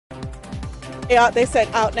They said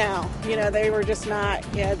out now. They were just not,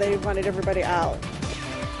 they wanted everybody out.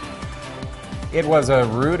 It was a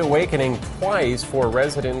rude awakening twice for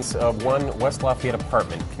residents of one West Lafayette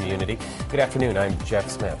apartment community. Good afternoon, I'm Jeff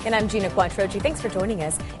Smith. And I'm Gina Quattrochi. Thanks for joining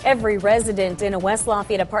us. Every resident in a West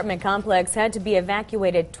Lafayette apartment complex had to be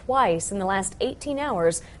evacuated twice in the last 18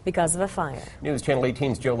 hours because of a fire. News Channel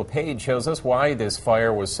 18's Joe LePage shows us why this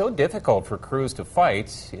fire was so difficult for crews to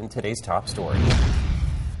fight in today's top story.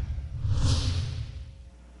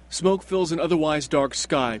 Smoke fills an otherwise dark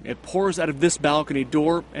sky. It pours out of this balcony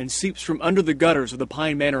door and seeps from under the gutters of the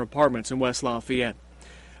Pine Manor apartments in West Lafayette.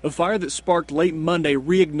 A fire that sparked late Monday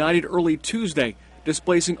reignited early Tuesday,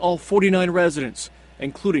 displacing all 49 residents,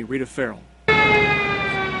 including Rita Farrell.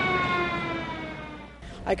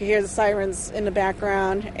 I could hear the sirens in the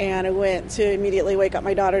background, and I went to immediately wake up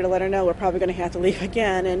my daughter to let her know we're probably going to have to leave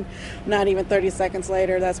again. And not even 30 seconds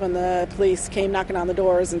later, that's when the police came knocking on the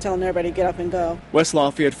doors and telling everybody to get up and go. West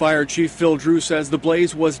Lafayette Fire Chief Phil Drew says the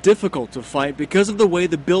blaze was difficult to fight because of the way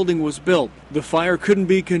the building was built. The fire couldn't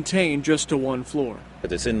be contained just to one floor.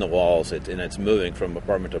 It's in the walls, and it's moving from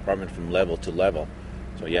apartment to apartment, from level to level.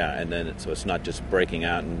 So yeah, and then it's not just breaking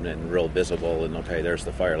out and real visible and okay, there's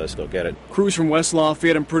the fire, let's go get it. Crews from West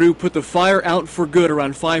Lafayette and Purdue put the fire out for good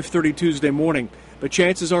around 5:30 Tuesday morning. But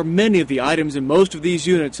chances are many of the items in most of these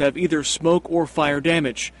units have either smoke or fire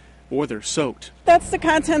damage, or they're soaked. That's the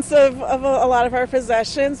contents of a lot of our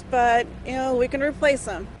possessions, but we can replace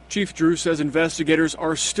them. Chief Drew says investigators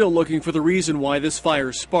are still looking for the reason why this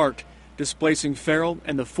fire sparked, displacing Farrell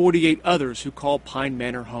and the 48 others who call Pine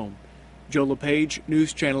Manor home. Joe LePage,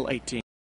 News Channel 18.